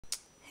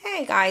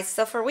Hey guys,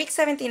 so for week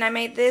 17 I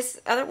made this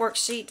other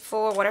worksheet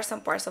for what are some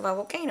parts of a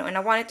volcano, and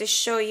I wanted to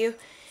show you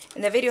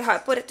in the video how I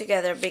put it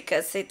together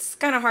because it's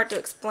kind of hard to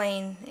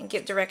explain and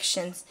give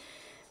directions,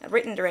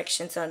 written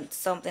directions on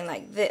something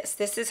like this.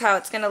 This is how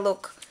it's going to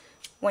look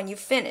when you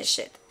finish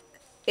it.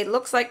 It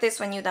looks like this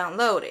when you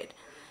download it.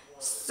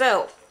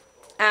 So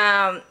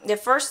the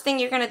first thing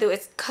you're going to do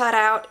is cut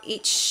out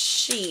each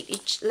sheet,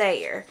 each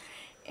layer,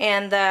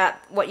 and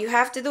what you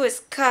have to do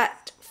is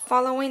cut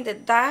following the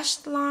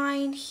dashed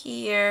line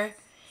here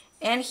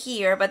and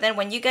here, but then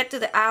when you get to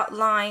the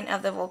outline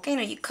of the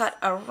volcano you cut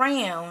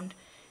around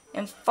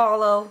and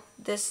follow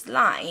this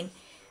line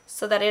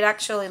so that it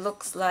actually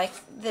looks like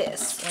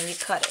this when you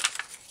cut it.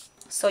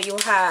 So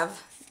you'll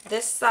have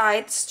this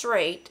side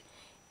straight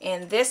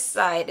and this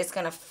side is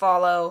going to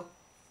follow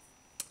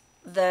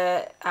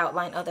the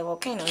outline of the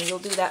volcano, and you'll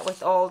do that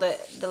with all the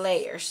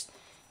layers.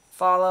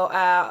 Follow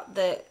out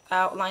the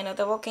outline of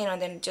the volcano,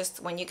 and then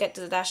just when you get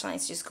to the dash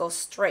lines just go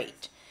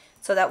straight,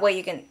 so that way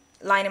you can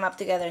line them up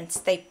together and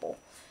staple.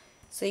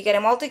 So you get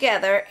them all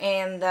together,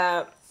 and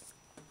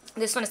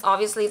this one is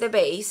obviously the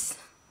base.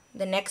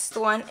 The next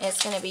one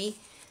is going to be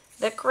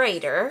the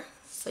crater,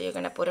 so you're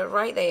going to put it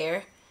right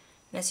there,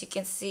 and as you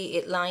can see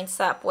it lines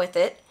up with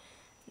it.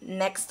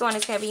 Next one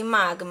is going to be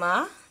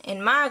magma,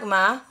 and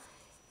magma,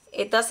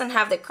 it doesn't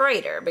have the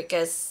crater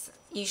because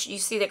you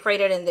see the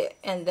crater in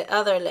the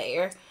other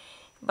layer.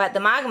 But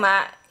the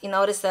magma, you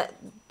notice that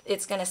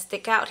it's going to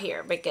stick out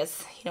here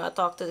because, I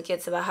talked to the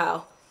kids about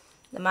how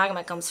the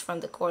magma comes from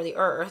the core of the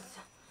earth.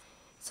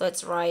 So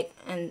it's right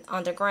and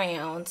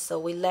underground. So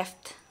we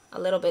left a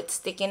little bit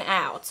sticking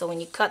out. So when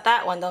you cut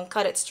that one, don't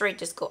cut it straight.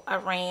 Just go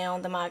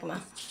around the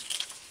magma.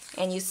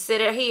 And you sit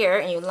it here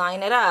and you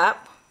line it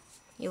up.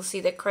 You'll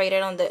see the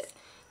crater on the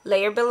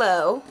layer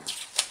below.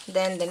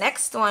 Then the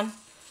next one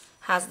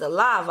has the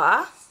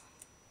lava.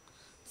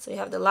 So you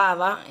have the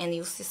lava and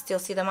you still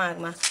see the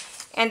magma.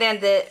 And then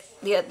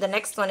the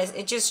next one is,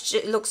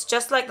 it looks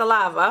just like the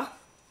lava,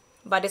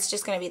 but it's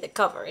just going to be the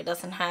cover. It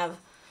doesn't have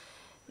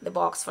the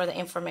box for the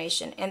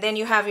information. And then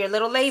you have your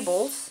little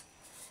labels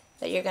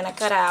that you're going to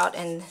cut out,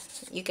 and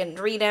you can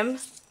read them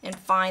and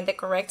find the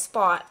correct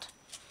spot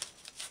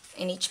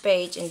in each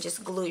page and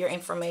just glue your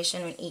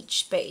information on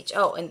each page.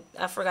 Oh, and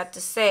I forgot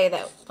to say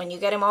that when you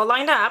get them all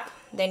lined up,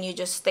 then you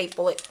just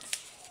staple it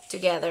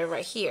together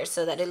right here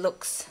so that it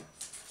looks,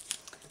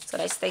 so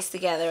that it stays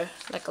together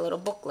like a little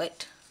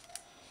booklet.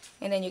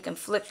 And then you can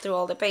flip through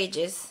all the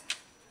pages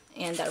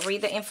and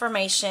read the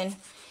information.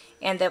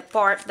 And the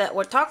part that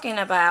we're talking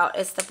about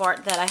is the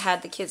part that I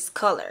had the kids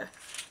color.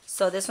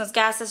 So this one's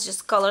gases,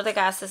 just color the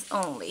gases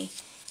only.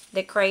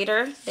 The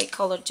crater, they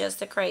colored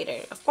just the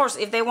crater. Of course,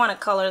 if they want to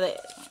color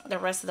the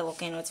rest of the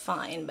volcano, it's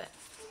fine. But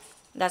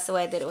that's the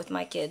way I did it with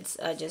my kids.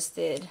 I just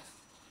did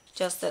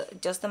just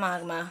the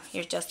magma.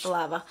 Here's just the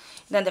lava.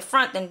 And then the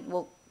front,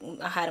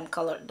 I had them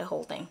color the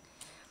whole thing.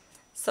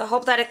 So I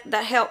hope that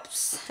that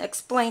helps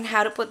explain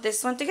how to put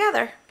this one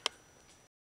together.